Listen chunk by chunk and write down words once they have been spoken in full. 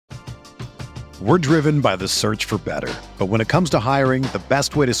We're driven by the search for better. But when it comes to hiring, the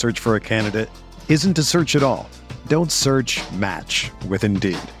best way to search for a candidate isn't to search at all. Don't search, match with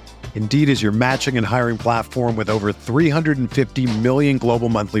Indeed. Indeed is your matching and hiring platform with over 350 million global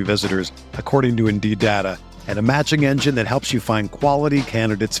monthly visitors, according to Indeed data, and a matching engine that helps you find quality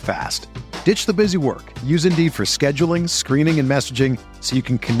candidates fast. Ditch the busy work. Use Indeed for scheduling, screening, and messaging so you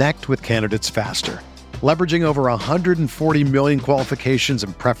can connect with candidates faster. Leveraging over 140 million qualifications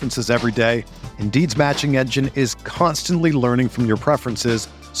and preferences every day, Indeed's matching engine is constantly learning from your preferences,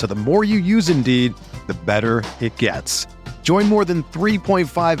 so the more you use Indeed, the better it gets. Join more than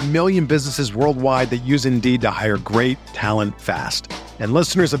 3.5 million businesses worldwide that use Indeed to hire great talent fast. And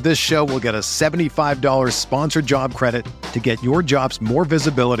listeners of this show will get a $75 sponsored job credit to get your jobs more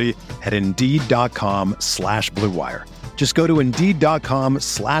visibility at Indeed.com/Blue Wire. Just go to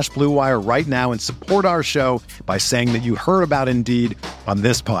Indeed.com/Blue Wire right now and support our show by saying that you heard about Indeed on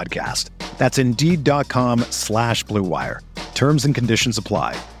this podcast. That's Indeed.com/Blue Wire. Terms and conditions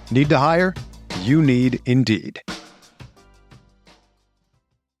apply. Need to hire? You need Indeed.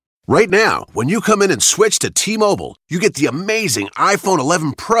 Right now, when you come in and switch to T-Mobile, you get the amazing iPhone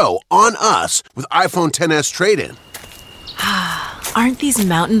 11 Pro on us with iPhone XS trade-in. Aren't these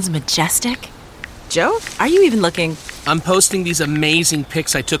mountains majestic? Joe, are you even looking? I'm posting these amazing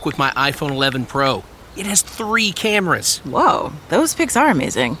pics I took with my iPhone 11 Pro. It has 3 cameras. Whoa, those pics are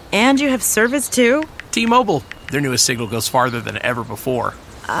amazing. And you have service too? T-Mobile, their newest signal goes farther than ever before.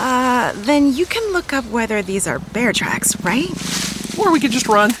 Then you can look up whether these are bear tracks, right? Or we could just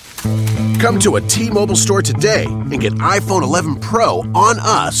run. Come to a T-Mobile store today and get iPhone 11 Pro on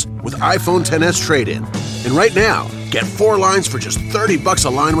us with iPhone XS trade-in. And right now, get 4 lines for just $30 a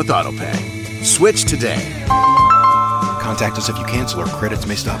line with AutoPay. Switch today. Contact us if you cancel or credits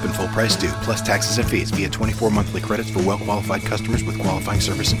may stop and full price due, plus taxes and fees via 24 monthly credits for well-qualified customers with qualifying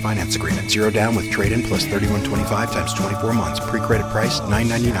service and finance agreement. 0 down with trade-in plus $31.25 times 24 months. Pre-credit price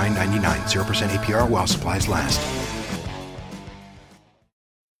 $999.99. 0% APR while supplies last.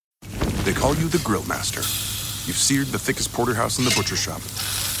 They call you the Grill Master. You've seared the thickest porterhouse in the butcher shop.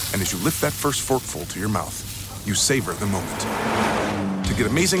 And as you lift that first forkful to your mouth, you savor the moment. To get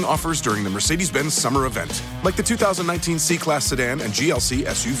amazing offers during the Mercedes-Benz summer event, like the 2019 C-Class sedan and GLC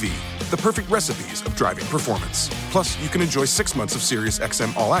SUV, the perfect recipes of driving performance. Plus, you can enjoy 6 months of Sirius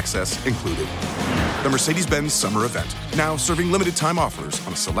XM All Access included. The Mercedes-Benz summer event, now serving limited time offers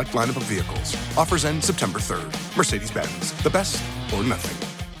on a select lineup of vehicles. Offers end September 3rd. Mercedes-Benz, the best or nothing.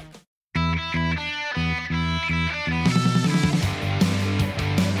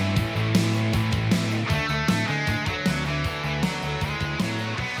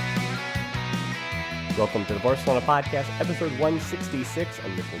 Welcome to the Barcelona Podcast, episode 166,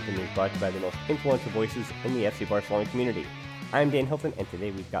 and this continues brought to you by the most influential voices in the FC Barcelona community. I'm Dan Hilton, and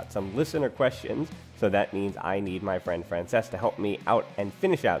today we've got some listener questions, so that means I need my friend Frances to help me out and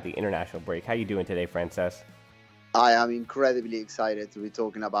finish out the international break. How you doing today, Frances? I am incredibly excited to be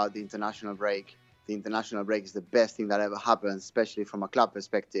talking about the international break. The international break is the best thing that ever happened, especially from a club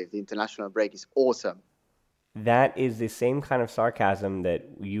perspective. The international break is awesome. That is the same kind of sarcasm that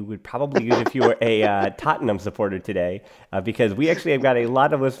you would probably use if you were a Tottenham supporter today, because we actually have got a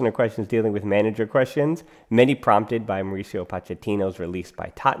lot of listener questions dealing with manager questions, many prompted by Mauricio Pochettino's release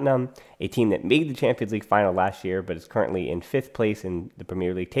by Tottenham, a team that made the Champions League final last year but is currently in 5th place in the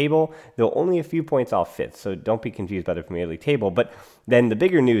Premier League table, though only a few points off 5th, so don't be confused by the Premier League table. But then the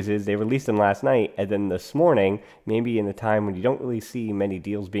bigger news is they released them last night, and then this morning, maybe in the time when you don't really see many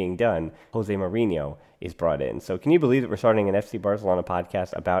deals being done, Jose Mourinho is brought in. So can you believe that we're starting an FC Barcelona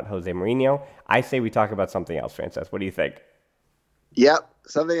podcast about Jose Mourinho? I say we talk about something else, Frances. What do you think? Yep,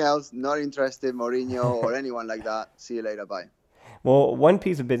 something else. Not interested, Mourinho or anyone like that. See you later. Bye. Well, one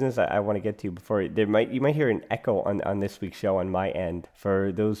piece of business I want to get to before you might hear an echo on this week's show on my end.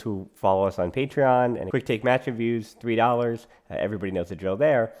 For those who follow us on Patreon and quick take match reviews, $3. Everybody knows the drill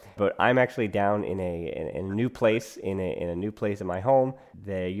there. But I'm actually down in a new place in a new place in my home.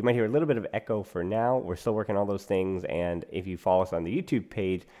 You might hear a little bit of echo for now. We're still working on all those things, and if you follow us on the YouTube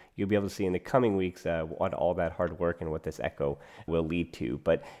page, you'll be able to see in the coming weeks what all that hard work and what this echo will lead to.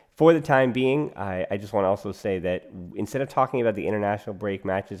 But for the time being, I just want to also say that instead of talking about the international break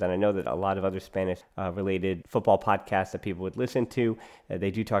matches, and I know that a lot of other Spanish-related football podcasts that people would listen to, they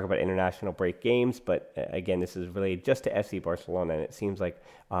do talk about international break games, but again, this is related just to FC Barcelona, and it seems like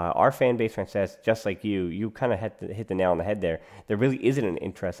our fan base, Frances, just like you kind of hit the nail on the head there. There really isn't an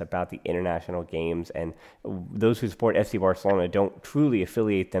interest about the international games, and those who support FC Barcelona don't truly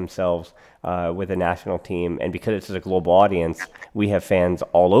affiliate themselves with a national team, and because it's a global audience, we have fans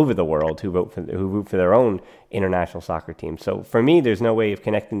all over over the world who root for their own international soccer team. So for me, there's no way of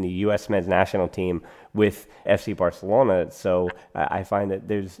connecting the U.S. men's national team with FC Barcelona. So I find that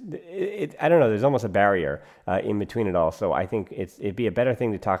I don't know, there's almost a barrier in between it all. So I think it'd be a better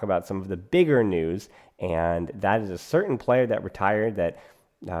thing to talk about some of the bigger news, and that is a certain player that retired that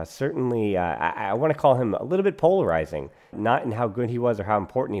certainly I want to call him a little bit polarizing, not in how good he was or how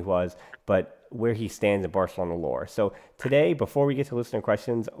important he was, but where he stands in Barcelona lore. So today, before we get to listener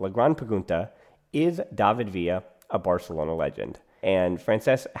questions, La Gran Pregunta, is David Villa a Barcelona legend? And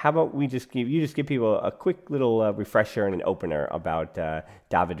Frances, how about you just give people a quick little refresher and an opener about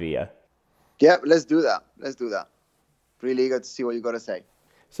David Villa? Yeah, let's do that. Really eager to see what you got to say.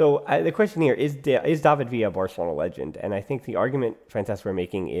 So the question here is David Villa a Barcelona legend? And I think the argument, Frances, we're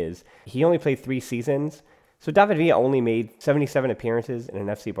making is he only played 3 seasons. So David Villa only made 77 appearances in an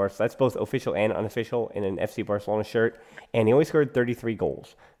FC Barcelona. That's both official and unofficial in an FC Barcelona shirt. And he only scored 33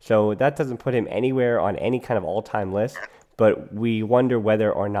 goals. So that doesn't put him anywhere on any kind of all-time list. But we wonder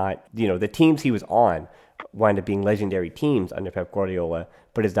whether or not, the teams he was on wind up being legendary teams under Pep Guardiola.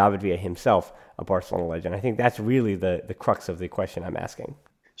 But is David Villa himself a Barcelona legend? I think that's really the crux of the question I'm asking.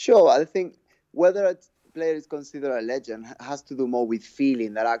 Sure. I think whether a player is considered a legend has to do more with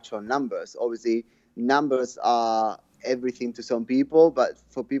feeling than actual numbers. Obviously, numbers are everything to some people, but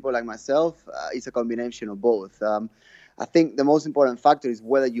for people like myself, it's a combination of both. I think the most important factor is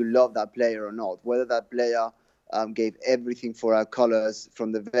whether you love that player or not, whether that player gave everything for our colours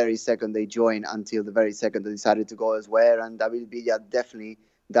from the very second they joined until the very second they decided to go elsewhere. And David Villa definitely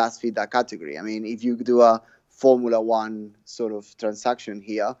does fit that category. I mean, if you do a Formula One sort of transaction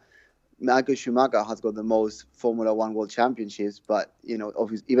here, Michael Schumacher has got the most Formula One World Championships, but,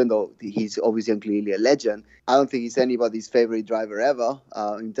 even though he's obviously and clearly a legend, I don't think he's anybody's favorite driver ever.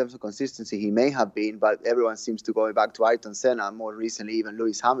 In terms of consistency, he may have been, but everyone seems to go back to Ayrton Senna, more recently even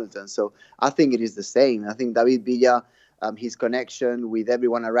Lewis Hamilton. So I think it is the same. I think David Villa, his connection with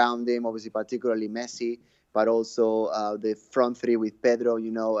everyone around him, obviously particularly Messi, but also the front three with Pedro,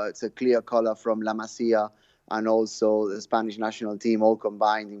 it's a clear color from La Masia and also the Spanish national team all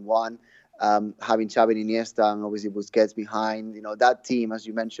combined in one. Having Xavi and Iniesta and obviously Busquets behind, that team, as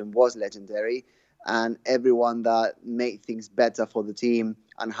you mentioned, was legendary. And everyone that made things better for the team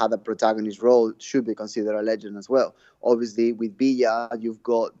and had a protagonist role should be considered a legend as well. Obviously, with Villa, you've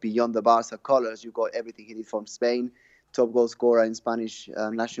got beyond the Barca colours, you've got everything he did from Spain, top goal scorer in Spanish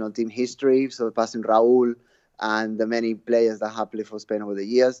national team history, surpassing Raúl and the many players that have played for Spain over the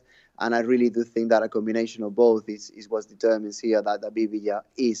years. And I really do think that a combination of both is what determines here that David Villa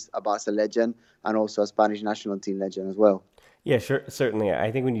is a Barca legend and also a Spanish national team legend as well. Yeah, sure, certainly.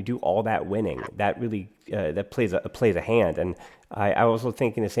 I think when you do all that winning, that really that plays a hand. And I was also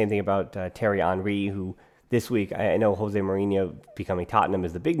thinking the same thing about Thierry Henry, who this week, I know Jose Mourinho becoming Tottenham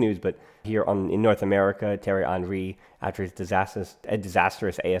is the big news, but here in North America, Thierry Henry, after his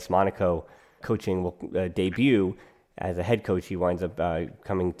disastrous AS Monaco coaching debut as a head coach, he winds up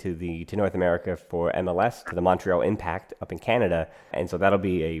coming to North America for MLS, to the Montreal Impact up in Canada. And so that'll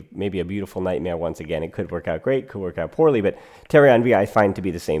be maybe a beautiful nightmare once again. It could work out great, could work out poorly, but Thierry Henry I find to be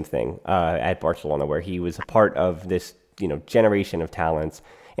the same thing at Barcelona, where he was a part of this generation of talents.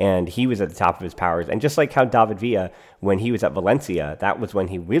 And he was at the top of his powers. And just like how David Villa, when he was at Valencia, that was when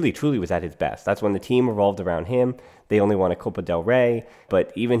he really, truly was at his best. That's when the team revolved around him. They only won a Copa del Rey.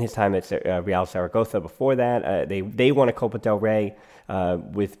 But even his time at Real Zaragoza before that, they won a Copa del Rey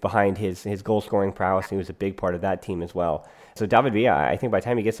with behind his goal-scoring prowess. He was a big part of that team as well. So David Villa, I think by the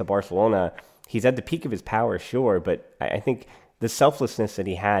time he gets to Barcelona, he's at the peak of his power, sure. But I think the selflessness that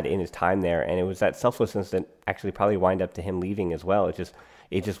he had in his time there, and it was that selflessness that actually probably wind up to him leaving as well.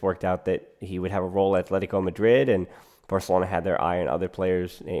 It just worked out that he would have a role at Atletico Madrid, and Barcelona had their eye on other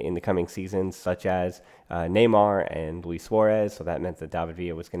players in the coming seasons, such as Neymar and Luis Suarez. So that meant that David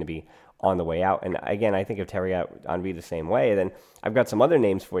Villa was going to be on the way out. And again, I think of Thierry Henry the same way. Then I've got some other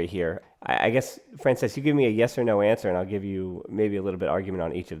names for you here. I guess, Frances, you give me a yes or no answer, and I'll give you maybe a little bit of argument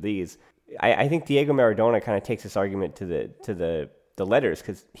on each of these. I think Diego Maradona kind of takes this argument to the letters,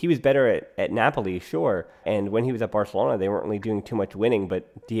 because he was better at Napoli, sure, and when he was at Barcelona, they weren't really doing too much winning,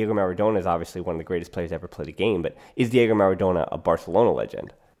 but Diego Maradona is obviously one of the greatest players to ever play the game. But is Diego Maradona a Barcelona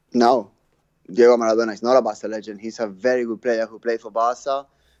legend? No, Diego Maradona is not a Barca legend. He's a very good player who played for Barca,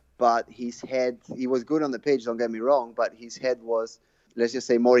 but his head, he was good on the pitch, don't get me wrong, but his head was, let's just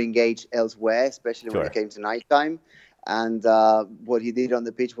say, more engaged elsewhere, especially when it came to nighttime. And what he did on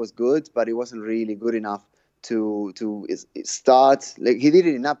the pitch was good, but it wasn't really good enough to start, like he did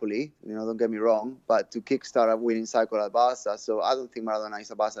it in Napoli, don't get me wrong, but to kickstart a winning cycle at Barca. So I don't think Maradona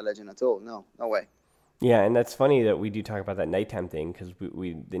is a Barca legend at all. No way. Yeah, and that's funny that we do talk about that nighttime thing, because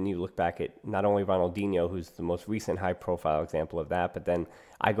we then you look back at not only Ronaldinho, who's the most recent high-profile example of that, but then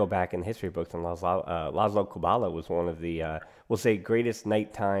I go back in the history books, and Laszlo Kubala was one of the, we'll say, greatest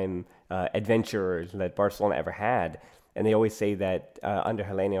nighttime adventurers that Barcelona ever had. And they always say that under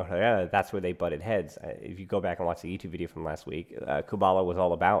Helenio Herrera, that's where they butted heads. If you go back and watch the YouTube video from last week, Kubala was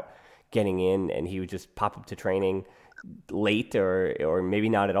all about getting in, and he would just pop up to training late or maybe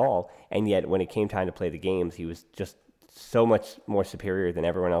not at all, and yet when it came time to play the games, he was just so much more superior than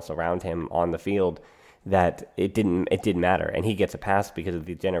everyone else around him on the field that it didn't matter. And he gets a pass because of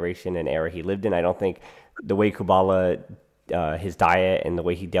the generation and era he lived in. I don't think the way Kubala, his diet and the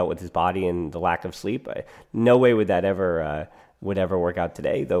way he dealt with his body and the lack of sleep, no way would that ever work out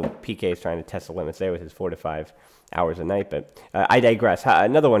today, though PK is trying to test the limits there with his 4 to 5 hours a night. But I digress.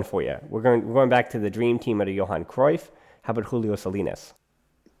 Another one for you. We're going back to the dream team under Johan Cruyff. How about Julio Salinas?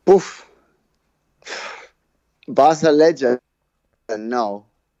 Oof. Barca legend? No.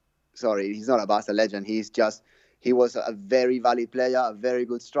 Sorry, he's not a Barca legend. He was a very valid player, a very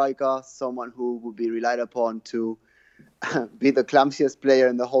good striker, someone who would be relied upon to be the clumsiest player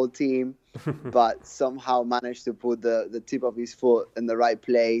in the whole team, but somehow managed to put the tip of his foot in the right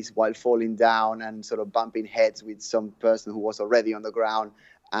place while falling down and sort of bumping heads with some person who was already on the ground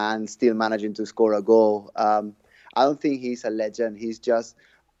and still managing to score a goal. I don't think he's a legend. He's just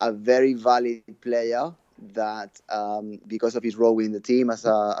a very valid player that, because of his role within the team as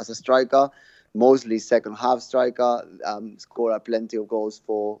a striker, mostly second half striker, scored plenty of goals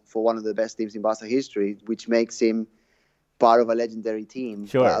for one of the best teams in Barca history, which makes him part of a legendary team.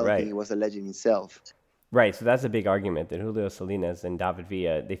 Sure, I don't right. think he was a legend himself. Right, so that's a big argument that Julio Salinas and David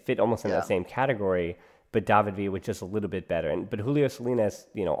Villa, they fit almost in that same category, but David Villa was just a little bit better. But Julio Salinas,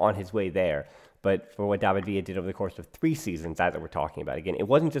 on his way there. But for what David Villa did over the course of 3 seasons, that we're talking about. Again, it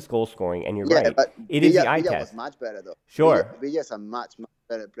wasn't just goal scoring, and you're right. But it is the eye Villa test. was much better, though. Sure. Villa's a much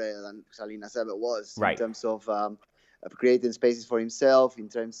better player than Salinas ever was, right, in terms of creating spaces for himself, in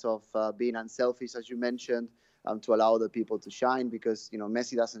terms of being unselfish, as you mentioned, to allow other people to shine, because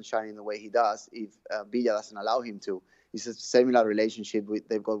Messi doesn't shine in the way he does if Villa doesn't allow him to. It's a similar relationship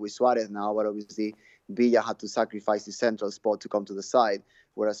they've got with Suarez now, but obviously Villa had to sacrifice his central spot to come to the side,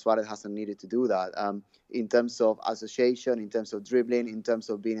 whereas Suarez hasn't needed to do that. In terms of association, in terms of dribbling, in terms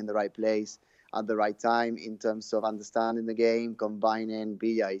of being in the right place at the right time, in terms of understanding the game, combining,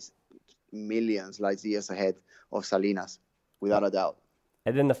 Villa is millions light years ahead of Salinas, without a doubt.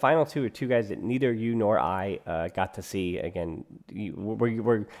 And then the final two are two guys that neither you nor I got to see. Again,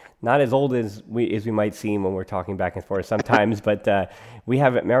 we're not as old as we might seem when we're talking back and forth sometimes, but we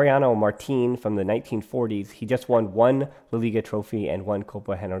have Mariano Martin from the 1940s. He just won 1 La Liga trophy and 1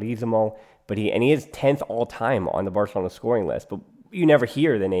 Copa Generalissimo, but he is 10th all-time on the Barcelona scoring list. But you never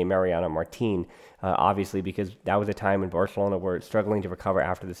hear the name Mariano Martin, obviously, because that was a time when Barcelona were struggling to recover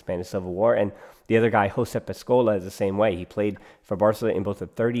after the Spanish Civil War. And the other guy, Josep Escola, is the same way. He played for Barcelona in both the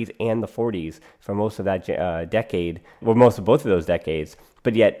 30s and the 40s for most of that decade, or most of both of those decades.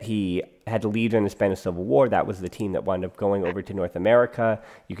 But yet he had to leave during the Spanish Civil War. That was the team that wound up going over to North America.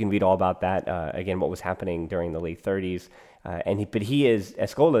 You can read all about that, again, what was happening during the late 30s. But he is,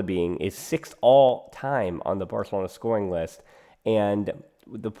 Escola is 6th all-time on the Barcelona scoring list. And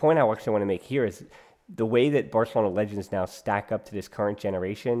the point I actually want to make here is the way that Barcelona legends now stack up to this current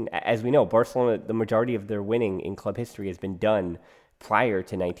generation. As we know, Barcelona, the majority of their winning in club history has been done prior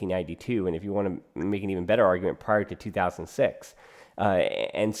to 1992. And if you want to make an even better argument, prior to 2006.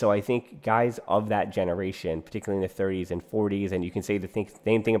 And so I think guys of that generation, particularly in the 30s and 40s, and you can say the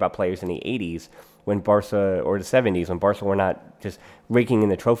same thing about players in the 80s, when Barca, or the 70s, when Barca were not just raking in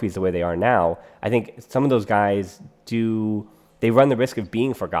the trophies the way they are now. I think some of those guys they run the risk of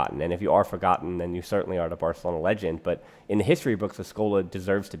being forgotten. And if you are forgotten, then you certainly are the Barcelona legend. But in the history books, Escola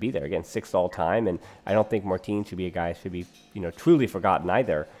deserves to be there. Again, 6th all time. And I don't think Martin should be a guy who should be, truly forgotten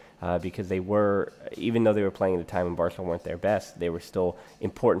either. Because they were, even though they were playing at a time when Barcelona weren't their best, they were still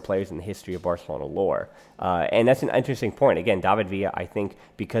important players in the history of Barcelona lore. And that's an interesting point. Again, David Villa, I think,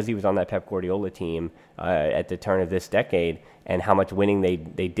 because he was on that Pep Guardiola team at the turn of this decade and how much winning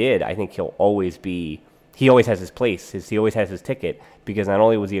they did, I think he always has his place. He always has his ticket, because not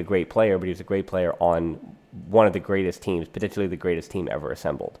only was he a great player, but he was a great player on one of the greatest teams, potentially the greatest team ever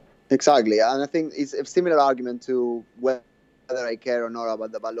assembled. Exactly. And I think it's a similar argument to whether I care or not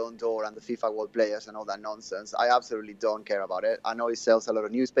about the Ballon d'Or and the FIFA World Players and all that nonsense. I absolutely don't care about it. I know it sells a lot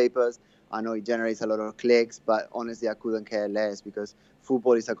of newspapers. I know it generates a lot of clicks, but honestly, I couldn't care less, because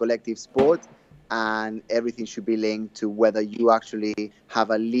football is a collective sport and everything should be linked to whether you actually have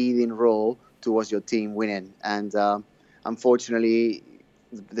a leading role towards your team winning. And unfortunately,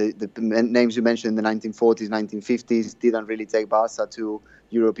 the names you mentioned in the 1940s, 1950s didn't really take Barca to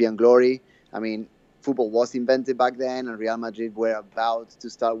European glory. I mean, football was invented back then, and Real Madrid were about to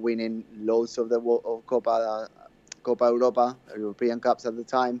start winning loads of the Copa Europa, European Cups at the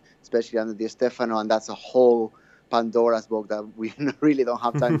time, especially under Di Stefano, and that's a whole Pandora's box that we really don't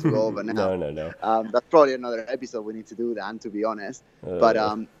have time to go over now. No. That's probably another episode we need to do that, to be honest. But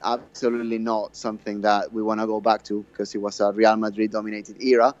absolutely not something that we want to go back to, because it was a Real Madrid-dominated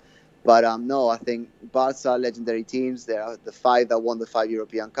era. But no, I think Barca, legendary teams, they are the 5 that won the 5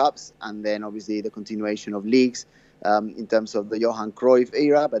 European Cups, and then obviously the continuation of leagues in terms of the Johan Cruyff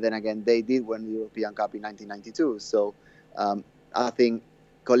era. But then again, they did win the European Cup in 1992. So I think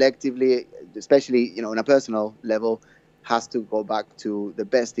collectively, especially on a personal level, has to go back to the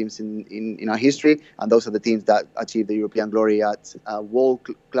best teams in our history, and those are the teams that achieved the European glory at World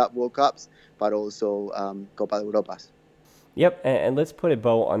Cups, but also Copa Europas. Yep, and let's put a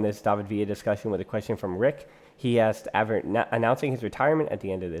bow on this David Villa discussion with a question from Rick. He asked, announcing his retirement at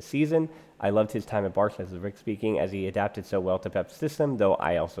the end of this season, I loved his time at Barca, this is Rick speaking, as he adapted so well to Pep's system, though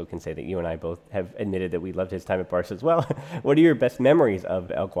I also can say that you and I both have admitted that we loved his time at Barca as well. What are your best memories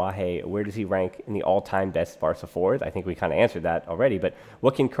of El Guaje? Where does he rank in the all-time best Barca forwards? I think we kind of answered that already, but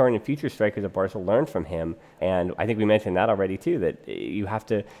what can current and future strikers of Barca learn from him? And I think we mentioned that already too, that you have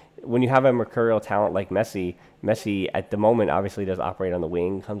to, when you have a mercurial talent like Messi at the moment obviously does operate on the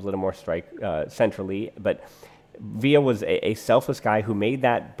wing, comes a little more strike centrally, but Villa was a selfless guy who made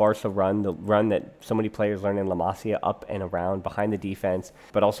that Barca run, the run that so many players learn in La Masia, up and around behind the defense,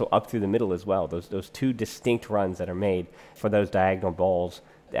 but also up through the middle as well. Those two distinct runs that are made for those diagonal balls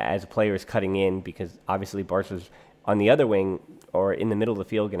as players cutting in, because obviously Barca's on the other wing or in the middle of the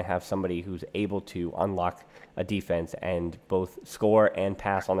field going to have somebody who's able to unlock a defense and both score and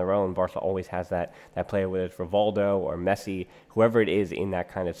pass on their own. Barca always has that player, whether it's Rivaldo or Messi, whoever it is in that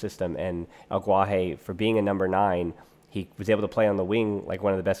kind of system. And El Guaje, for being a number 9, he was able to play on the wing like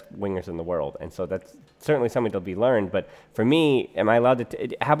one of the best wingers in the world. And so that's certainly something to be learned. But for me, am I allowed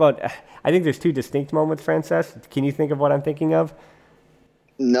to how about, I think there's 2 distinct moments, Frances. Can you think of what I'm thinking of?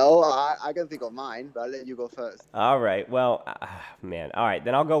 No, I can think of mine, but I'll let you go first. All right. Well, man. All right.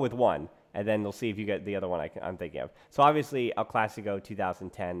 Then I'll go with one, and then we'll see if you get the other one I'm thinking of. So obviously, El Clasico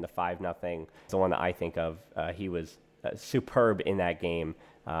 2010, the 5-0, is the one that I think of. He was superb in that game.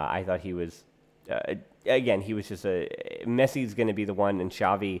 I thought he was, again, he was just Messi's going to be the one, and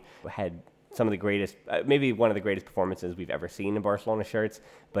Xavi had some of the greatest, maybe one of the greatest performances we've ever seen in Barcelona shirts.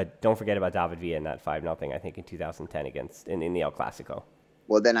 But don't forget about David Villa in that 5-0, I think, in 2010 in the El Clasico.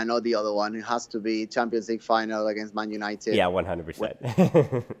 Well, then I know the other one. It has to be Champions League final against Man United. Yeah,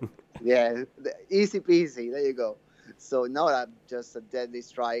 100%. Yeah, easy peasy. There you go. So now that just a deadly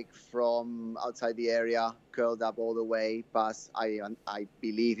strike from outside the area, curled up all the way past, I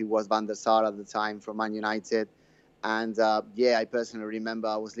believe it was Van der Sar at the time from Man United. And I personally remember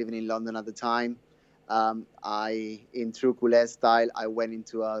I was living in London at the time. In true culé style, I went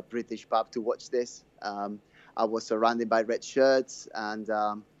into a British pub to watch this. I was surrounded by red shirts, and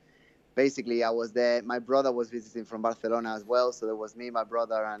basically I was there. My brother was visiting from Barcelona as well, so there was me, my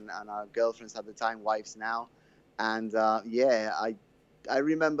brother, and our girlfriends at the time, wives now. And I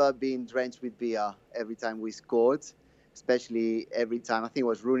remember being drenched with beer every time we scored, especially every time. I think it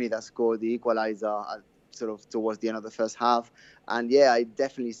was Rooney that scored the equaliser sort of towards the end of the first half. And I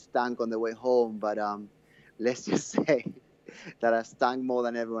definitely stank on the way home, but let's just say that I stank more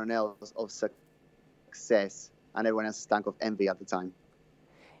than everyone else of success, and everyone else stank of envy at the time.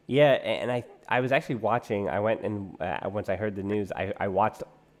 Yeah, and I was actually watching. I went and once I heard the news, I watched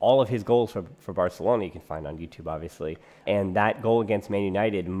all of his goals for Barcelona. You can find on YouTube, obviously. And that goal against Man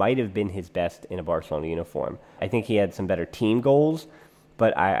United might have been his best in a Barcelona uniform. I think he had some better team goals,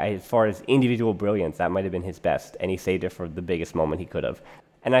 but as far as individual brilliance, that might have been his best, and he saved it for the biggest moment he could have.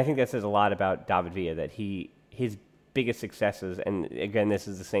 And I think that says a lot about David Villa, that his biggest successes, and again, this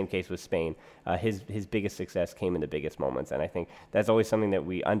is the same case with Spain, his biggest success came in the biggest moments, and I think that's always something that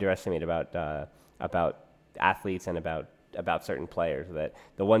we underestimate about athletes and about certain players, that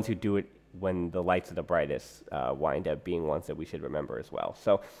the ones who do it when the lights are the brightest wind up being ones that we should remember as well.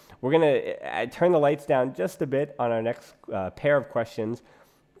 So we're going to turn the lights down just a bit on our next pair of questions.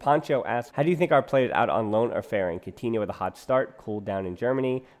 Pancho asks, how do you think our players out on loan are faring? Coutinho with a hot start, cooled down in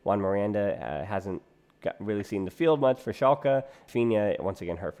Germany. Juan Miranda hasn't really seen the field much for Schalke. Rafinha, once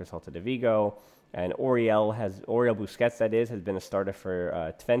again, hurt for Celta de Vigo. And Oriol Busquets, that is, has been a starter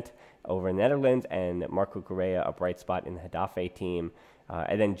for Twente over in the Netherlands. And Marco Correa, a bright spot in the Getafe team.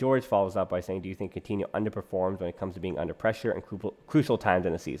 And then George follows up by saying, do you think Coutinho underperforms when it comes to being under pressure and crucial times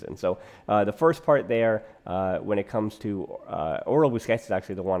in the season? So the first part there, when it comes to Oriol Busquets is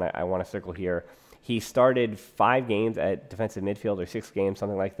actually the one I want to circle here. He started 5 games at defensive midfield, or 6 games,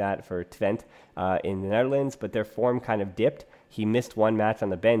 something like that, for Twente in the Netherlands, but their form kind of dipped. He missed 1 match on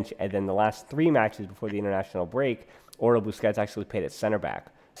the bench, and then the last 3 matches before the international break, Oriol Busquets actually played at center back.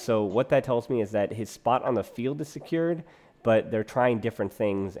 So what that tells me is that his spot on the field is secured, but they're trying different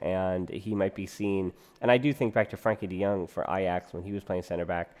things, and he might be seen. And I do think back to Frankie de Jong for Ajax when he was playing center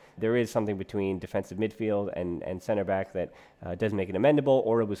back. There is something between defensive midfield and center back that does make it amendable.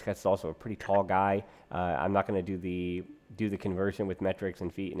 Oriol Busquets is also a pretty tall guy. I'm not going to do the conversion with metrics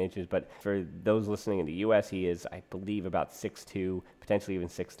and feet and inches, but for those listening in the U.S., he is, I believe, about 6'2", potentially even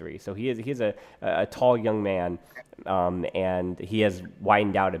 6'3". So he is a tall young man, and he has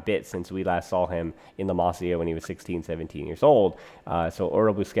widened out a bit since we last saw him in La Masia when he was 16, 17 years old. So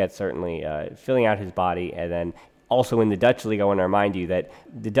Oriol Busquets certainly filling out his body. And then also in the Dutch league, I want to remind you that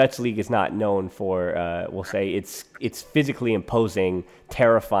the Dutch league is not known for, we'll say, it's physically imposing,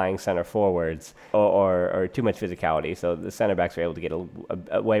 terrifying center forwards or too much physicality. So the center backs are able to get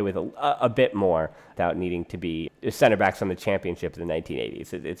away with a bit more without needing to be center backs from the championship in the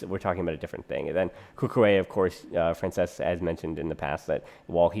 1980s. We're talking about a different thing. And then Cucurella, of course, Francesc has mentioned in the past that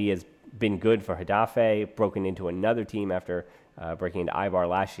while he has been good for Getafe, broken into another team after breaking into Eibar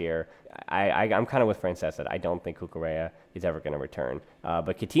last year, I'm kind of with Francesc that I don't think Cucurella is ever going to return.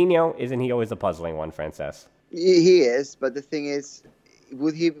 But Coutinho, isn't he always the puzzling one, Francesc? He is, but the thing is,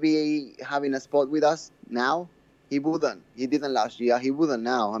 would he be having a spot with us now? He wouldn't. He didn't last year. He wouldn't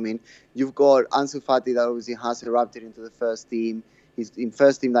now. I mean, you've got Ansu Fati that obviously has erupted into the first team. He's in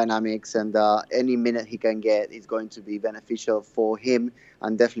first team dynamics, and any minute he can get is going to be beneficial for him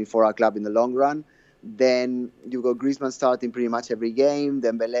and definitely for our club in the long run. Then you got Griezmann starting pretty much every game.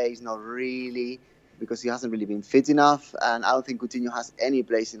 Dembele is not really, because he hasn't really been fit enough. And I don't think Coutinho has any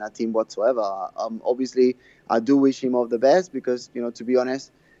place in our team whatsoever. Obviously, I do wish him all the best because, to be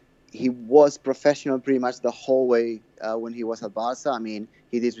honest, he was professional pretty much the whole way when he was at Barca. I mean,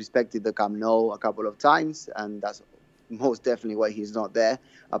 he disrespected the Camp Nou a couple of times, and that's most definitely why he's not there,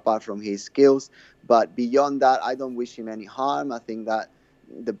 apart from his skills. But beyond that, I don't wish him any harm. I think that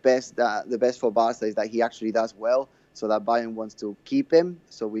the best for Barca is that he actually does well, so that Bayern wants to keep him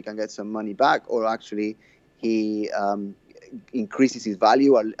so we can get some money back, or actually he increases his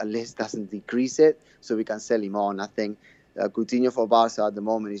value, or at least doesn't decrease it, so we can sell him on. I think Coutinho for Barca at the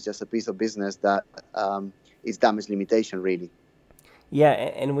moment is just a piece of business that is damage limitation, really. Yeah,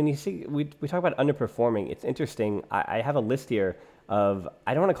 and when you see, we talk about underperforming, it's interesting. I have a list here of,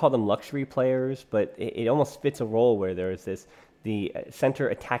 I don't want to call them luxury players, but it almost fits a role where there's the center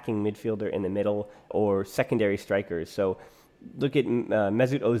attacking midfielder in the middle, or secondary strikers. So look at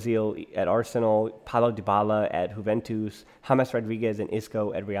Mesut Ozil at Arsenal, Paulo Dybala at Juventus, James Rodriguez and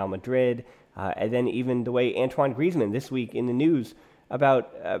Isco at Real Madrid, and then even the way Antoine Griezmann this week in the news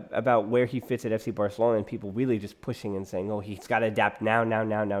about where he fits at FC Barcelona, and people really just pushing and saying, oh, he's got to adapt now,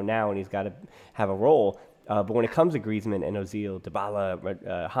 and he's got to have a role. But when it comes to Griezmann and Ozil,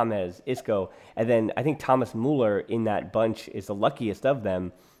 Dybala, James, Isco, and then I think Thomas Müller in that bunch is the luckiest of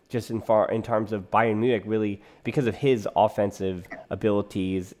them, just in terms of Bayern Munich, really, because of his offensive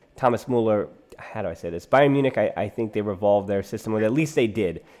abilities. Thomas Müller, how do I say this? Bayern Munich, I think they revolve their system, or at least they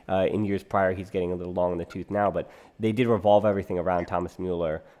did in years prior. He's getting a little long in the tooth now, but they did revolve everything around Thomas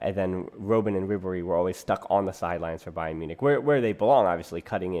Müller. And then Robben and Ribéry were always stuck on the sidelines for Bayern Munich, where they belong, obviously,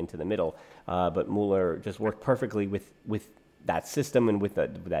 cutting into the middle. But Müller just worked perfectly with that system and with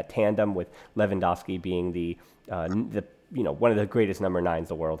that tandem, with Lewandowski being the one of the greatest number 9s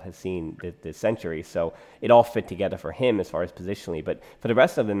the world has seen this century. So it all fit together for him as far as positionally. But for the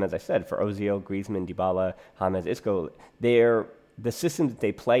rest of them, as I said, for Ozil, Griezmann, Dybala, James, Isco, the systems that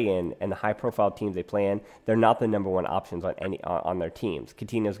they play in and the high-profile teams they play in, they're not the number one options on their teams.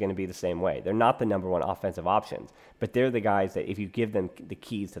 Coutinho's going to be the same way. They're not the number one offensive options, but they're the guys that if you give them the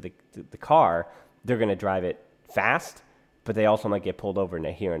keys to the car, they're going to drive it fast, but they also might get pulled over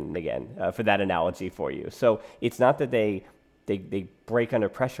here and again, for that analogy for you. So it's not that they break under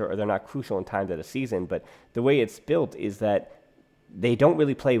pressure or they're not crucial in times of the season, but the way it's built is that they don't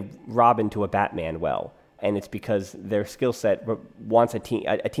really play Robin to a Batman well. And it's because their skill set wants a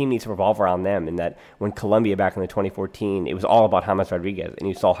team needs to revolve around them. And that when Colombia back in the 2014, it was all about James Rodriguez, and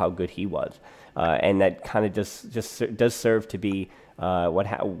you saw how good he was. And that kind of just does serve to be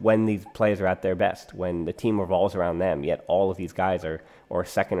when these players are at their best, when the team revolves around them, yet all of these guys are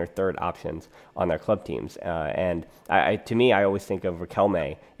second or third options on their club teams. And to me, I always think of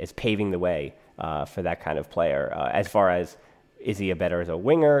Riquelme as paving the way for that kind of player. As far as Is he better as a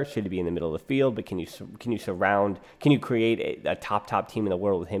winger? Should he be in the middle of the field? But can you create a top team in the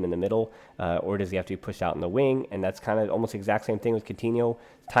world with him in the middle? Or does he have to be pushed out in the wing? And that's kind of almost the exact same thing with Coutinho,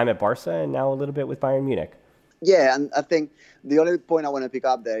 time at Barca, and now a little bit with Bayern Munich. Yeah, and I think the only point I want to pick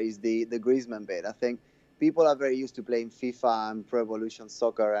up there is the Griezmann bit. I think people are very used to playing FIFA and Pro Evolution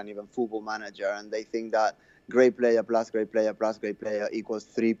Soccer and even Football Manager, and they think that great player plus great player plus great player equals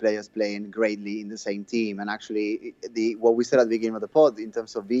 3 players playing greatly in the same team. And actually, what we said at the beginning of the pod in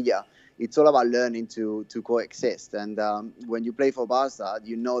terms of Villa, it's all about learning to coexist. And when you play for Barca,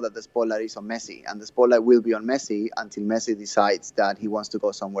 you know that the spotlight is on Messi, and the spotlight will be on Messi until Messi decides that he wants to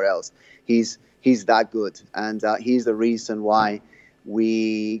go somewhere else. He's that good, and he's the reason why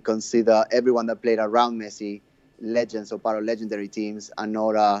we consider everyone that played around Messi legends or part of legendary teams and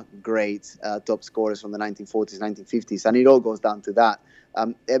not great top scorers from the 1940s, 1950s. And it all goes down to that.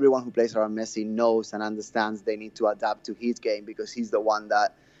 Everyone who plays around Messi knows and understands they need to adapt to his game because he's the one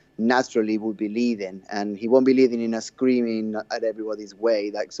that naturally will be leading. And he won't be leading in a screaming at everybody's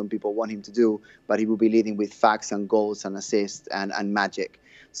way like some people want him to do, but he will be leading with facts and goals and assists and magic.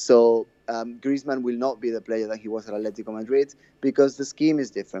 So Griezmann will not be the player that he was at Atletico Madrid because the scheme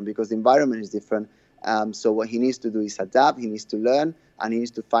is different, because the environment is different. So what he needs to do is adapt, he needs to learn, and he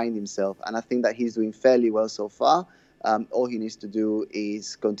needs to find himself. And I think that he's doing fairly well so far. All he needs to do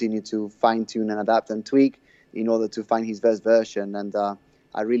is continue to fine-tune and adapt and tweak in order to find his best version. And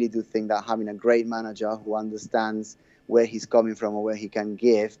I really do think that having a great manager who understands where he's coming from or where he can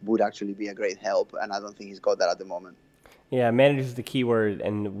give would actually be a great help. And I don't think he's got that at the moment. Yeah, manager is the key word,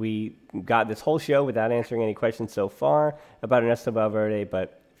 and we got this whole show without answering any questions so far about Ernesto Valverde,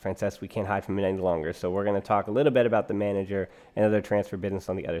 but Frances, we can't hide from it any longer, so we're going to talk a little bit about the manager and other transfer business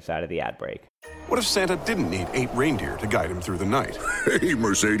on the other side of the ad break. What if Santa didn't need 8 reindeer to guide him through the night? Hey,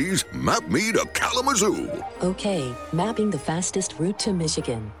 Mercedes, map me to Kalamazoo. Okay, mapping the fastest route to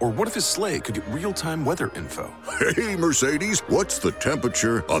Michigan. Or what if his sleigh could get real-time weather info? Hey, Mercedes, what's the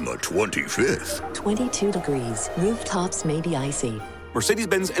temperature on the 25th? 22 degrees. Rooftops may be icy.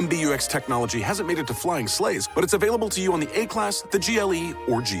 Mercedes-Benz MBUX technology hasn't made it to flying sleighs, but it's available to you on the A-Class, the GLE,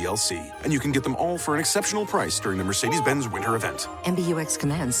 or GLC. And you can get them all for an exceptional price during the Mercedes-Benz winter event. MBUX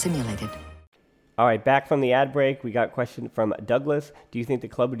commands simulated. All right, back from the ad break, we got a question from Douglas. Do you think the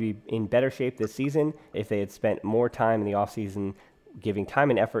club would be in better shape this season if they had spent more time in the offseason giving time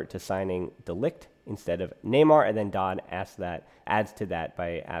and effort to signing De Ligt instead of Neymar? And then Don adds to that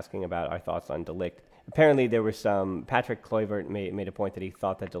by asking about our thoughts on De Ligt. Apparently, there was Patrick Kluivert made a point that he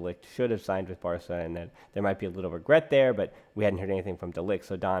thought that De Ligt should have signed with Barca and that there might be a little regret there, but we hadn't heard anything from De Ligt.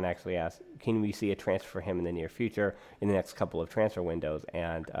 So Don actually asked, can we see a transfer for him in the near future in the next couple of transfer windows?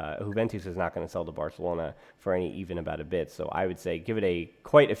 And Juventus is not going to sell to Barcelona for even about a bit. So I would say give it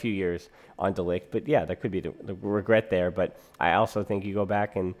quite a few years on De Ligt. But yeah, there could be the regret there. But I also think you go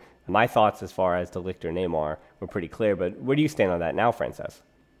back and my thoughts as far as De Ligt or Neymar were pretty clear. But where do you stand on that now, Frances?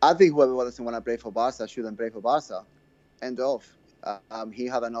 I think whoever doesn't want to play for Barca shouldn't play for Barca. End of. He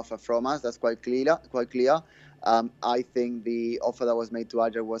had an offer from us. That's quite clear. I think the offer that was made to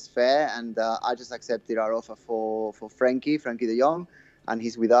Ajax was fair, and I just accepted our offer for Frankie de Jong, and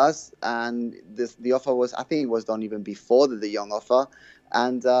he's with us. And the offer was, I think it was done even before the de Jong offer,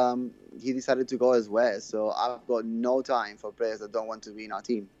 and he decided to go elsewhere. So I've got no time for players that don't want to be in our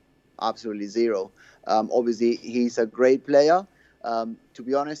team. Absolutely zero. Obviously, he's a great player. To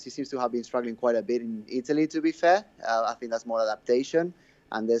be honest, he seems to have been struggling quite a bit in Italy, to be fair. I think that's more adaptation.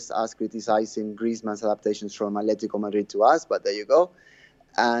 And there's us criticizing Griezmann's adaptations from Atletico Madrid to us, but there you go.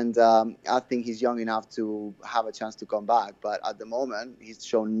 And I think he's young enough to have a chance to come back. But at the moment, he's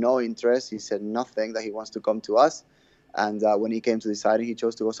shown no interest. He said nothing that he wants to come to us. And when he came to deciding, he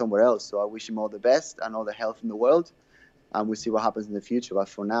chose to go somewhere else. So I wish him all the best and all the health in the world. And we'll see what happens in the future. But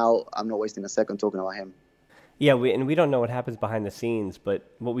for now, I'm not wasting a second talking about him. Yeah, we don't know what happens behind the scenes, but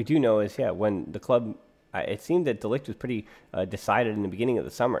what we do know is, when the club, it seemed that De Ligt was pretty decided in the beginning of the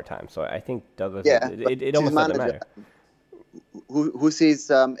summertime. So I think Douglas, it almost doesn't matter. Who's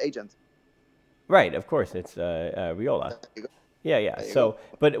his agent? Right, of course, it's Oriol. Yeah. So,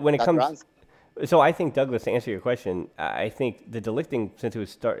 but when it comes, so I think Douglas, to answer your question, I think the De Ligt thing, since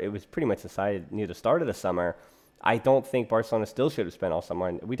it was pretty much decided near the start of the summer. I don't think Barcelona still should have spent all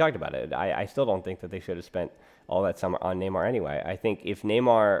summer. We talked about it. I still don't think that they should have spent all that summer on Neymar anyway. I think if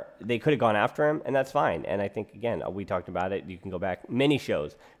Neymar, they could have gone after him, and that's fine. And I think, again, we talked about it. You can go back many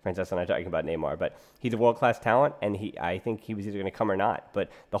shows, Frances and I talking about Neymar. But he's a world-class talent, and I think he was either going to come or not.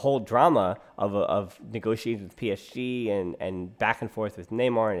 But the whole drama of negotiations with PSG and back and forth with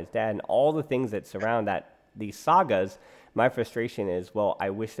Neymar and his dad and all the things that surround that these sagas, my frustration is, well, I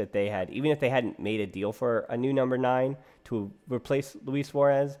wish that they had, even if they hadn't made a deal for a new number 9 to replace Luis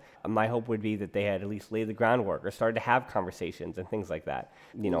Suarez, my hope would be that they had at least laid the groundwork or started to have conversations and things like that.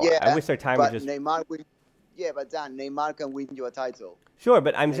 I wish their time would just... but Dan, Neymar can win you a title. Sure,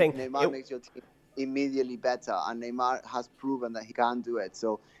 but I'm saying... Neymar makes your team immediately better, and Neymar has proven that he can do it.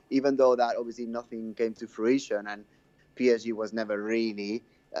 So even though that obviously nothing came to fruition and PSG was never really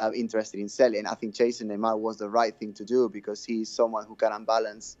interested in selling, I think chasing Neymar was the right thing to do, because he's someone who can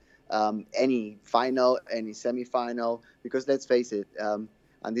unbalance any final, any semi-final, because let's face it,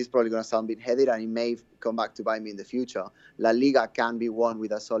 and this is probably going to sound a bit headed, and it may come back to bite me in the future, La Liga can be won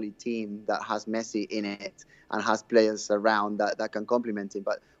with a solid team that has Messi in it and has players around that can complement him.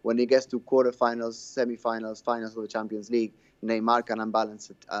 But when it gets to quarterfinals, semi-finals, finals of the Champions League, Neymar can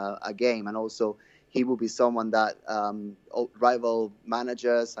unbalance a game, and also he will be someone that rival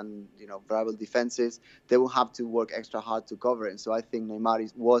managers and rival defenses, they will have to work extra hard to cover it. And so I think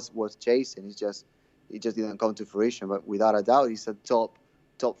Neymar was chasing. It just didn't come to fruition. But without a doubt, he's a top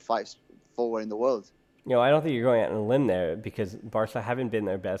 5 forward in the world. I don't think you're going out on a limb there, because Barca haven't been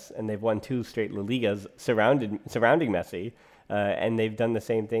their best, and they've won 2 straight La Ligas surrounding Messi, and they've done the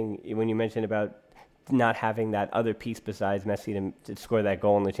same thing when you mentioned about not having that other piece besides Messi to score that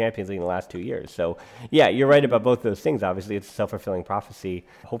goal in the Champions League in the last 2 years. So, yeah, you're right about both those things. Obviously, it's a self-fulfilling prophecy.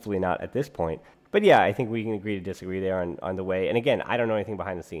 Hopefully not at this point. But, yeah, I think we can agree to disagree there on the way. And, again, I don't know anything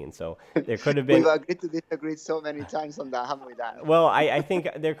behind the scenes, so there could have been... We've agreed to disagree so many times on that, haven't we, Dan? Well, I think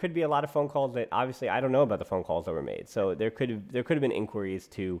there could be a lot of phone calls that, obviously, I don't know about the phone calls that were made. So there could have been inquiries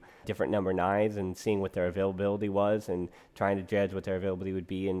to different number 9s and seeing what their availability was and trying to judge what their availability would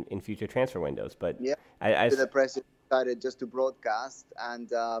be in future transfer windows. But yeah, the press decided just to broadcast and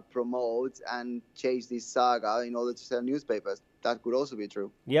promote and chase this saga in order to sell newspapers. That could also be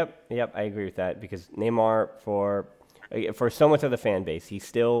true. Yep, I agree with that, because Neymar, for so much of the fan base,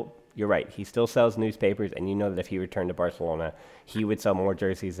 you're right, he still sells newspapers, and you know that if he returned to Barcelona, he would sell more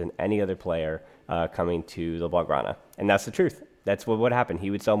jerseys than any other player coming to the Blaugrana. And that's the truth. That's what would happen.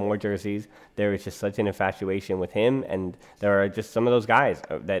 He would sell more jerseys. There was just such an infatuation with him, and there are just some of those guys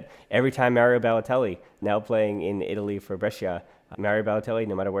that every time Mario Balotelli, now playing in Italy for Brescia, Mario Balotelli,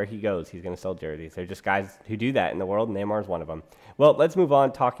 no matter where he goes, he's going to sell jerseys. They're just guys who do that in the world, and Neymar's one of them. Well, let's move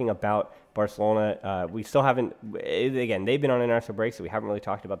on talking about Barcelona. We still haven't, again, they've been on international break, so we haven't really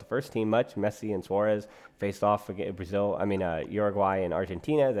talked about the first team much. Messi and Suarez faced off against Uruguay and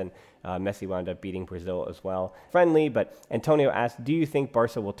Argentina. Then Messi wound up beating Brazil as well. Friendly, but Antonio asked, do you think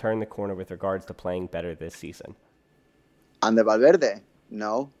Barca will turn the corner with regards to playing better this season? Under Valverde?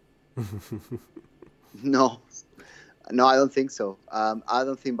 No. No, I don't think so. I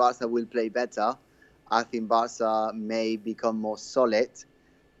don't think Barca will play better. I think Barca may become more solid.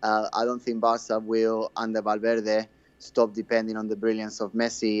 I don't think Barca will, under Valverde, stop depending on the brilliance of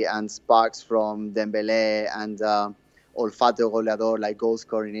Messi and sparks from Dembélé and olfato goleador, like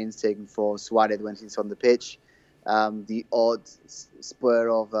goal-scoring instinct for Suarez when he's on the pitch. The odd spur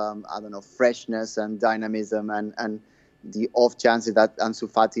of, freshness and dynamism and the off chances that Ansu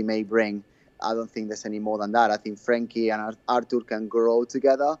Fati may bring. I don't think there's any more than that. I think Frenkie and Artur can grow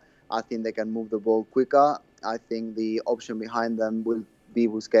together. I think they can move the ball quicker. I think the option behind them will be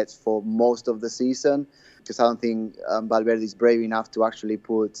Busquets for most of the season, because I don't think Valverde is brave enough to actually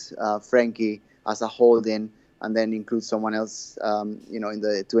put Frenkie as a holding and then include someone else, in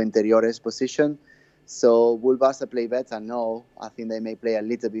the two interiores position. So will Barca play better? No. I think they may play a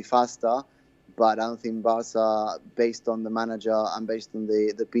little bit faster, but I don't think Barca, based on the manager and based on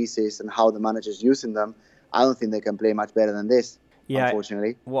the pieces and how the manager's using them, I don't think they can play much better than this,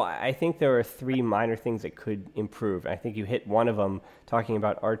 unfortunately. Well, I think there are 3 minor things that could improve. I think you hit one of them, talking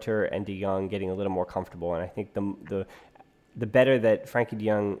about Artur and De Jong getting a little more comfortable. And I think the better that Frenkie de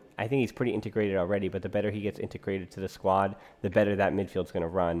Jong, I think he's pretty integrated already, but the better he gets integrated to the squad, the better that midfield's going to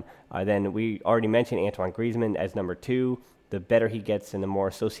run. Then we already mentioned Antoine Griezmann as number 2. The better he gets and the more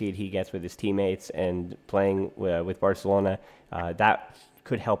associated he gets with his teammates and playing with Barcelona, that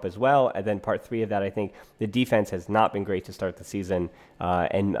could help as well. And then part 3 of that, I think the defense has not been great to start the season,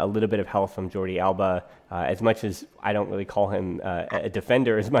 and a little bit of help from Jordi Alba, as much as I don't really call him a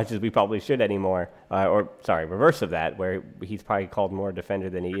defender as much as we probably should anymore, reverse of that, where he's probably called more defender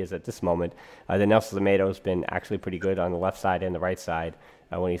than he is at this moment. Then Nelson Semedo's been actually pretty good on the left side and the right side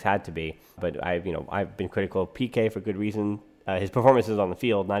when he's had to be. But I've been critical of PK for good reason. His performances on the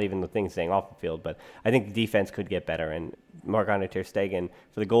field, not even the things staying off the field, but I think the defense could get better. And Marc-Andre ter Stegen,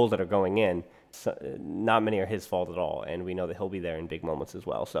 for the goals that are going in, not many are his fault at all, and we know that he'll be there in big moments as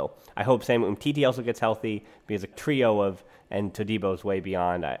well. So I hope Samuel Umtiti also gets healthy, because a trio of, and Todibo's way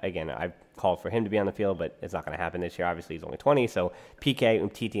beyond. I've called for him to be on the field, but it's not going to happen this year. Obviously, he's only 20, so PK,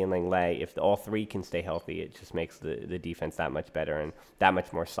 Umtiti, and Lenglet, if all three can stay healthy, it just makes the defense that much better and that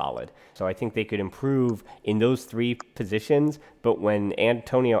much more solid. So I think they could improve in those three positions, but when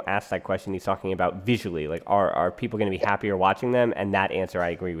Antonio asked that question, he's talking about visually, like are people going to be happier watching them? And that answer, I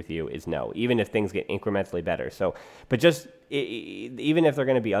agree with you, is no, even if things get incrementally better. So, but just even if they're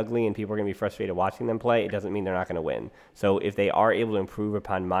going to be ugly and people are going to be frustrated watching them play, it doesn't mean they're not going to win. So if they are able to improve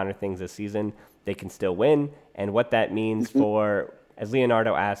upon minor things this season, they can still win. And what that means for, as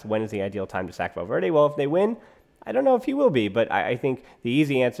Leonardo asked, when is the ideal time to sack Valverde? Well, if they win, I don't know if he will be, but I think the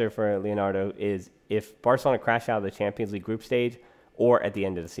easy answer for Leonardo is if Barcelona crash out of the Champions League group stage or at the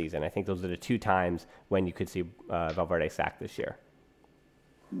end of the season. I think those are the two times when you could see Valverde sacked this year.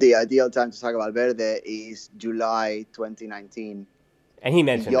 The ideal time to sack Valverde is July 2019. And he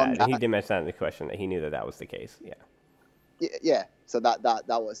mentioned that. He did mention that in the question, that he knew that was the case. Yeah. So that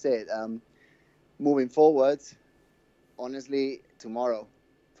was it. Moving forward, honestly, tomorrow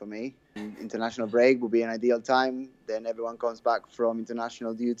for me, international break will be an ideal time. Then everyone comes back from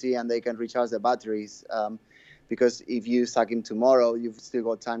international duty and they can recharge their batteries. Because if you sack him tomorrow, you've still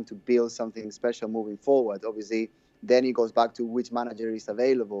got time to build something special moving forward. Obviously, then it goes back to which manager is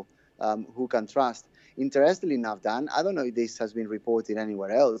available, who can trust. Interestingly enough, Dan, I don't know if this has been reported anywhere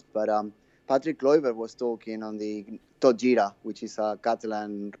else, but Patrick Kluivert was talking on the Tot Gira, which is a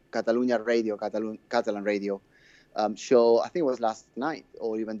Catalan radio show. I think it was last night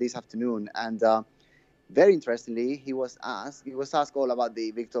or even this afternoon. And very interestingly, he was asked all about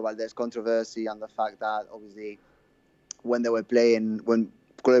the Victor Valdés controversy and the fact that obviously when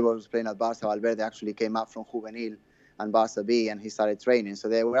Kluivert was playing at Barça, Valverde actually came up from Juvenil and Barça B, and he started training. So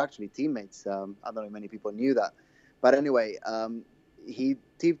they were actually teammates. I don't know if many people knew that. But anyway, he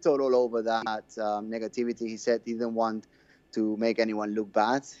tiptoed all over that negativity. He said he didn't want to make anyone look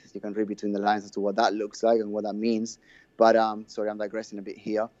bad. You can read between the lines as to what that looks like and what that means. But sorry, I'm digressing a bit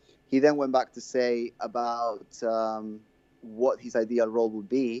here. He then went back to say about what his ideal role would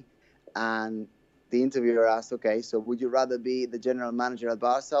be. And the interviewer asked, okay, so would you rather be the general manager at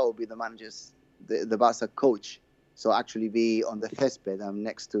Barça or be the Barça coach? So actually be on the césped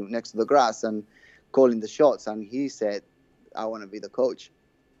next to the grass and calling the shots. And he said, I want to be the coach.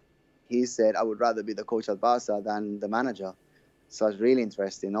 He said, I would rather be the coach at Barça than the manager. So it's really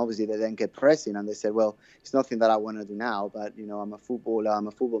interesting. Obviously, they then kept pressing and they said, well, it's nothing that I want to do now, but, I'm a footballer, I'm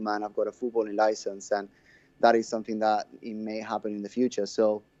a football man, I've got a footballing license, and that is something that it may happen in the future.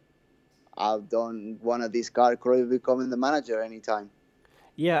 So I don't want to discard Cruyff becoming the manager anytime.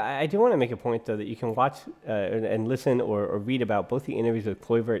 Yeah, I do want to make a point, though, that you can watch and listen or read about both the interviews with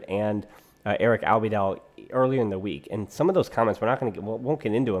Kluivert and Eric Albidal earlier in the week. And some of those comments, won't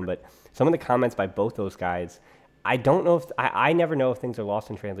get into them, but some of the comments by both those guys, I don't know if I never know if things are lost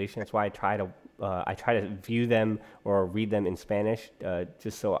in translation. That's why I try to view them or read them in Spanish,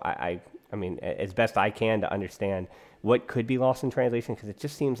 just so I mean, as best I can to understand what could be lost in translation, because it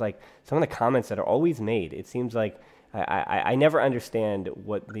just seems like some of the comments that are always made, it seems like I never understand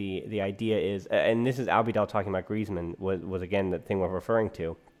what the idea is. And this is Albidal talking about Griezmann was again the thing we're referring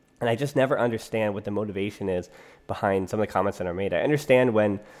to. And I just never understand what the motivation is behind some of the comments that are made. I understand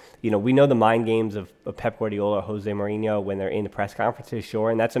when, we know the mind games of Pep Guardiola, Jose Mourinho, when they're in the press conferences,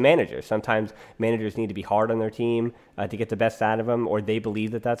 sure, and that's a manager. Sometimes managers need to be hard on their team to get the best out of them, or they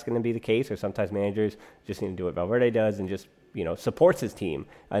believe that that's going to be the case, or sometimes managers just need to do what Valverde does and just, supports his team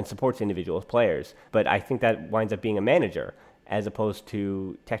and supports individual players. But I think that winds up being a manager as opposed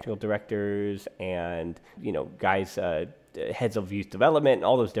to technical directors and, guys, heads of youth development and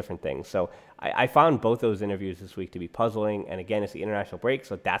all those different things. So I found both those interviews this week to be puzzling. And again, it's the international break,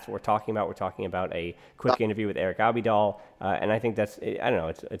 so that's what we're talking about. We're talking about a quick interview with Eric Albidal. And I think I don't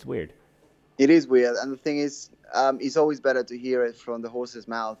know, it's weird. It is weird. And the thing is, it's always better to hear it from the horse's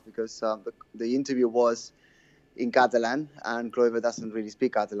mouth because the interview was in Catalan, and Kluivert doesn't really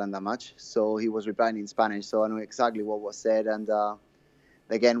speak Catalan that much. So he was replying in Spanish. So I know exactly what was said. And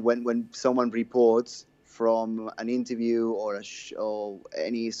again, when someone reports from an interview or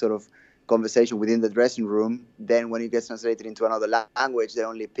any sort of conversation within the dressing room, then when it gets translated into another language, they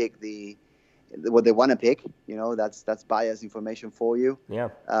only pick what they want to pick. That's biased information for you. Yeah.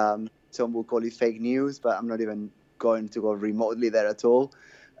 Some will call it fake news, but I'm not even going to go remotely there at all.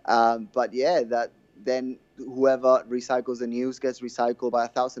 But yeah, that then whoever recycles the news gets recycled by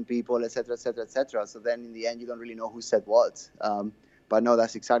 1,000 people, etc., etc., etc. So then in the end, you don't really know who said what. But no,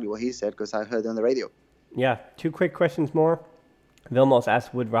 that's exactly what he said because I heard it on the radio. Yeah, two quick questions more. Vilmos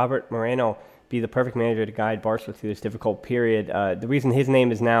asked, would Robert Moreno be the perfect manager to guide Barca through this difficult period. The reason his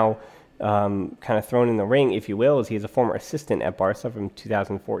name is now kind of thrown in the ring, if you will, is he is a former assistant at Barca from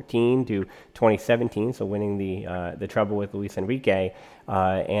 2014 to 2017, so winning the treble with Luis Enrique.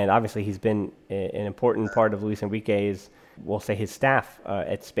 And obviously he's been an important part of Luis Enrique's, we'll say, his staff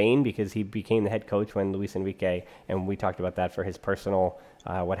at Spain, because he became the head coach when Luis Enrique, and we talked about that for his personal,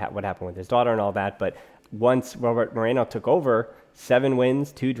 what happened with his daughter and all that. But once Robert Moreno took over, 7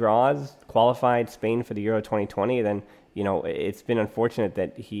 wins, 2 draws, qualified Spain for the Euro 2020, then, it's been unfortunate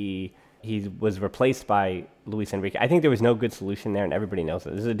that he was replaced by Luis Enrique. I think there was no good solution there, and everybody knows it.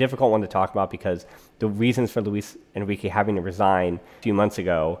 This is a difficult one to talk about because the reasons for Luis Enrique having to resign a few months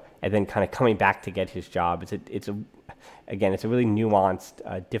ago and then kind of coming back to get his job, it's a really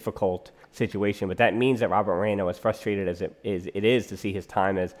nuanced, difficult situation. But that means that Robert Moreno, as frustrated as it is to see his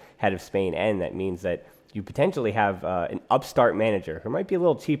time as head of Spain end, that means that you potentially have an upstart manager who might be a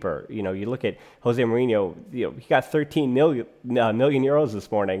little cheaper. You look at Jose Mourinho, he got 13 million euros this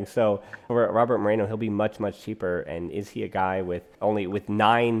morning. So for Robert Moreno, he'll be much, much cheaper. And is he a guy with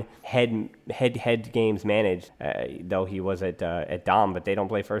 9 head games managed, though he was at Dom, but they don't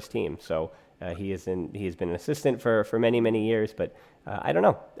play first team. So he has been an assistant for many, many years, but I don't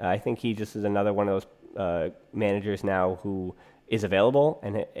know. I think he just is another one of those managers now who is available,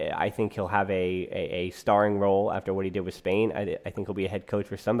 and I think he'll have a starring role after what he did with Spain. I think he'll be a head coach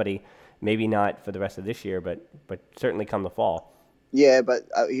for somebody, maybe not for the rest of this year, but certainly come the fall. Yeah, but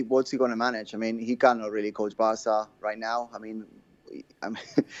what's he going to manage? I mean, he cannot really coach Barca right now. I mean,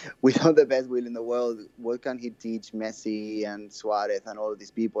 without the best will in the world, what can he teach Messi and Suarez and all of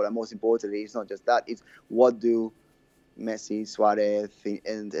these people? And most importantly, it's not just that. It's what do Messi, Suarez,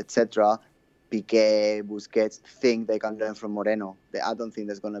 and etc., Piqué, Busquets think they can learn from Moreno. I don't think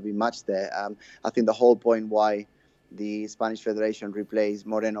there's going to be much there. I think the whole point why the Spanish Federation replaced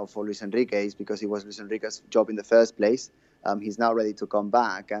Moreno for Luis Enrique is because it was Luis Enrique's job in the first place. He's now ready to come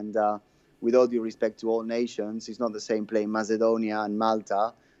back. And with all due respect to all nations, it's not the same playing Macedonia and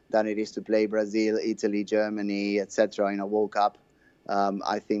Malta than it is to play Brazil, Italy, Germany, etc. in a World Cup.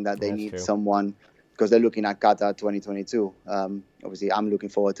 I think that they need someone, because they're looking at Qatar 2022. Obviously, I'm looking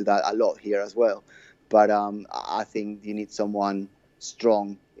forward to that a lot here as well. But I think you need someone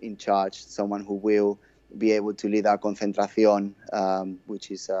strong in charge, someone who will be able to lead our concentración,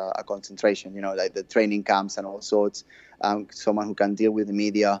 which is a concentration, like the training camps and all sorts. Someone who can deal with the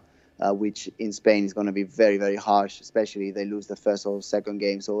media, which in Spain is going to be very, very harsh, especially if they lose the first or second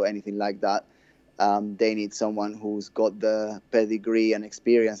games or anything like that. They need someone who's got the pedigree and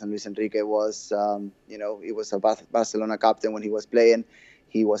experience. And Luis Enrique was, he was a Barcelona captain when he was playing.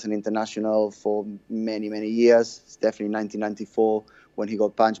 He was an international for many, many years. It's definitely 1994 when he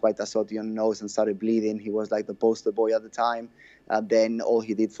got punched by Tassotti on the nose and started bleeding. He was like the poster boy at the time. Then all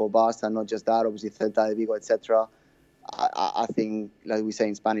he did for Barca, not just that, obviously Celta de Vigo, etc. I think, like we say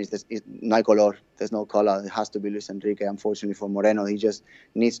in Spanish, no hay color. There's no color. It has to be Luis Enrique. Unfortunately for Moreno, he just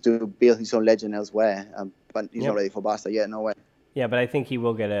needs to build his own legend elsewhere. But he's not ready for Barca yet. No way. Yeah, but I think he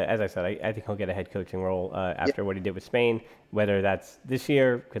will get as I said, I think he'll get a head coaching role after what he did with Spain, whether that's this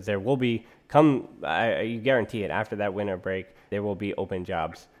year, because there will be, you guarantee it, after that winter break, there will be open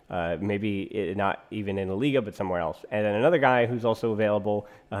jobs. Maybe not even in La Liga, but somewhere else. And then another guy who's also available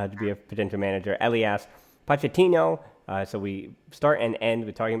to be a potential manager, Elias Pochettino. So we start and end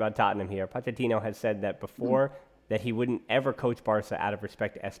with talking about Tottenham here. Pochettino has said that before that he wouldn't ever coach Barca out of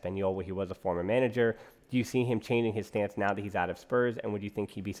respect to Espanyol, where he was a former manager. Do you see him changing his stance now that he's out of Spurs, and would you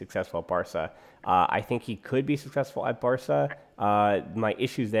think he'd be successful at Barca? I think he could be successful at Barca. My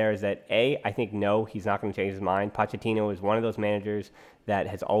issues there is that, I think no, he's not going to change his mind. Pochettino is one of those managers that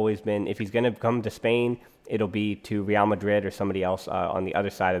has always been, if he's going to come to Spain, it'll be to Real Madrid or somebody else on the other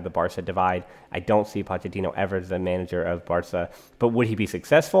side of the Barca divide. I don't see Pochettino ever as the manager of Barca. But would he be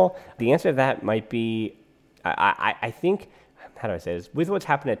successful? The answer to that might be, I think, how do I say this? With what's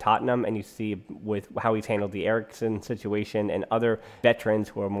happened at Tottenham, and you see with how he's handled the Eriksen situation and other veterans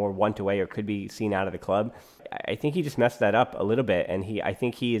who are more one-to-way or could be seen out of the club, I think he just messed that up a little bit. And I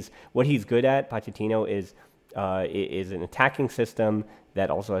think what he's good at, Pochettino, is an attacking system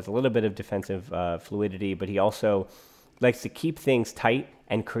that also has a little bit of defensive fluidity, but he also likes to keep things tight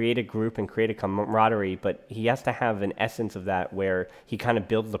and create a group and create a camaraderie, but he has to have an essence of that where he kind of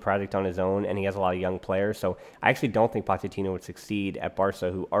builds the project on his own, and he has a lot of young players. So I actually don't think Pochettino would succeed at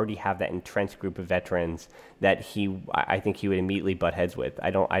Barca, who already have that entrenched group of veterans that I think he would immediately butt heads with.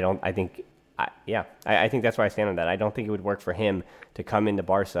 I think that's where I stand on that. I don't think it would work for him to come into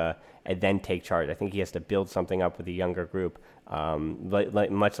Barca and then take charge. I think he has to build something up with a younger group,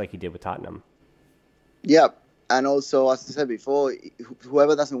 much like he did with Tottenham. Yeah. And also, as I said before,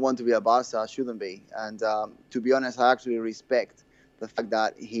 whoever doesn't want to be a Barca shouldn't be. And to be honest, I actually respect the fact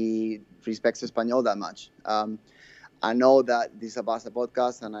that he respects Espanyol that much. I know that this is a Barca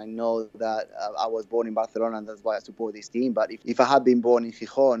podcast, and I know that I was born in Barcelona, and that's why I support this team. But if I had been born in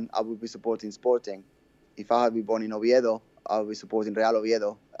Gijón, I would be supporting Sporting. If I had been born in Oviedo, I would be supporting Real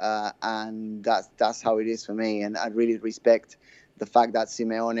Oviedo. And that's how it is for me. And I really respect the fact that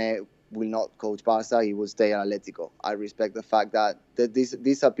Simeone will not coach Barca. He will stay at Atletico. I respect the fact that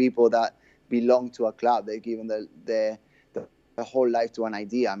these are people that belong to a club. They've given their whole life to an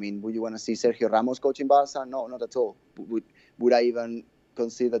idea. I mean, would you want to see Sergio Ramos coaching Barca? No, not at all. Would I even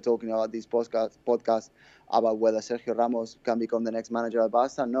consider talking about this podcast about whether Sergio Ramos can become the next manager at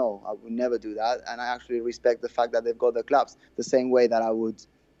Barca? No, I would never do that. And I actually respect the fact that they've got the clubs, the same way that I would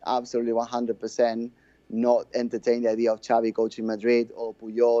absolutely 100% not entertain the idea of Xavi coaching Madrid or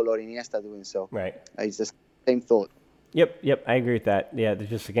Puyol or Iniesta doing so. Right. It's the same thought. Yep, I agree with that. Yeah, there's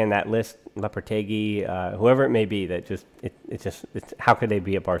just, again, that list, Lopetegui, whoever it may be, that it's how could they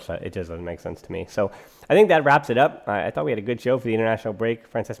be at Barca? It just doesn't make sense to me. So I think that wraps it up. I thought we had a good show for the international break.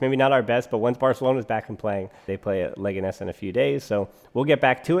 Frances, maybe not our best, but once Barcelona's back and playing, they play at Leganés in a few days. So we'll get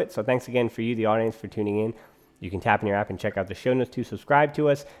back to it. So thanks again for you, the audience, for tuning in. You can tap in your app and check out the show notes to subscribe to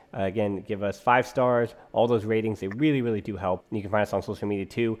us. Again, give us 5 stars. All those ratings, they really, really do help. And you can find us on social media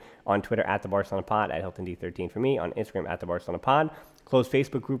too, on Twitter at the Barcelona Pod, at HiltonD13 for me, on Instagram at the Barcelona Pod. Closed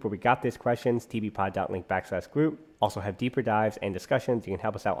Facebook group where we got this questions, TBPod.link/group. Also have deeper dives and discussions. You can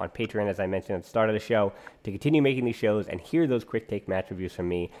help us out on Patreon, as I mentioned at the start of the show, to continue making these shows and hear those quick take match reviews from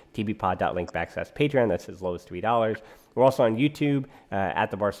me, TBPod.link/Patreon. That's as low as $3. We're also on YouTube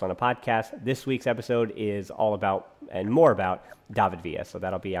at the Barcelona Podcast. This week's episode is all about and more about David Villa, so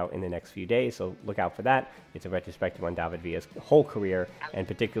that'll be out in the next few days, so look out for that. It's a retrospective on David Villa's whole career, and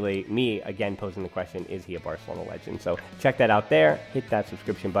particularly me, again, posing the question, is he a Barcelona legend? So check that out there, hit that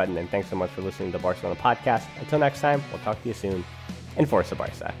subscription button, and thanks so much for listening to the Barcelona Podcast. Until next time, we'll talk to you soon, and Forza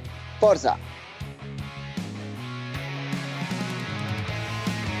Barca. Forza!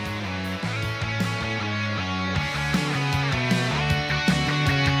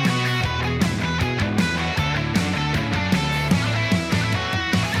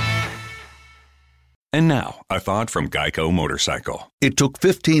 And now, a thought from Geico Motorcycle. It took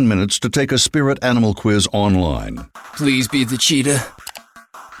 15 minutes to take a spirit animal quiz online. Please be the cheetah.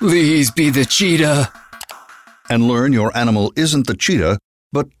 Please be the cheetah. And learn your animal isn't the cheetah,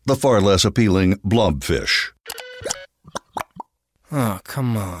 but the far less appealing blobfish. Oh,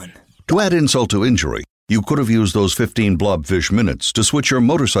 come on. To add insult to injury, you could have used those 15 blobfish minutes to switch your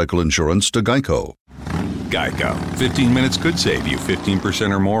motorcycle insurance to Geico. Geico. 15 minutes could save you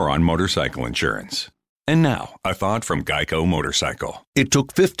 15% or more on motorcycle insurance. And now, a thought from Geico Motorcycle. It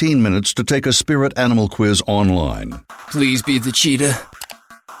took 15 minutes to take a spirit animal quiz online. Please be the cheetah.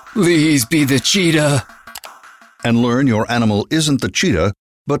 Please be the cheetah. And learn your animal isn't the cheetah,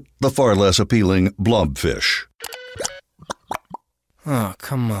 but the far less appealing blobfish. Oh,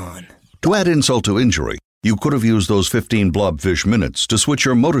 come on. To add insult to injury, you could have used those 15 blobfish minutes to switch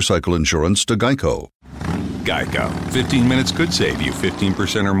your motorcycle insurance to Geico. Geico. 15 minutes could save you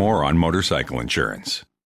 15% or more on motorcycle insurance.